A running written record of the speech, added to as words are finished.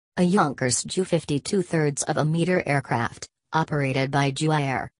A Junkers Ju-52 of a meter aircraft, operated by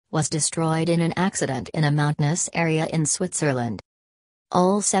Ju-Air, was destroyed in an accident in a mountainous area in Switzerland.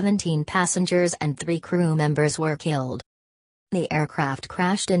 All 17 passengers and 3 crew members were killed. The aircraft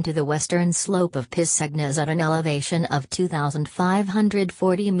crashed into the western slope of Pisegnes at an elevation of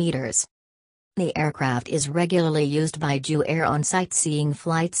 2,540 meters. The aircraft is regularly used by Ju-Air on sightseeing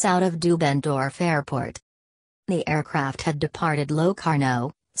flights out of Dubendorf Airport. The aircraft had departed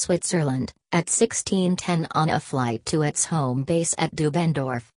Locarno, Switzerland, at 16:10 on a flight to its home base at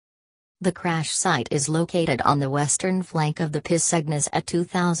Dubendorf. The crash site is located on the western flank of the Pisegnes at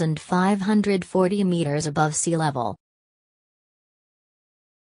 2,540 meters above sea level.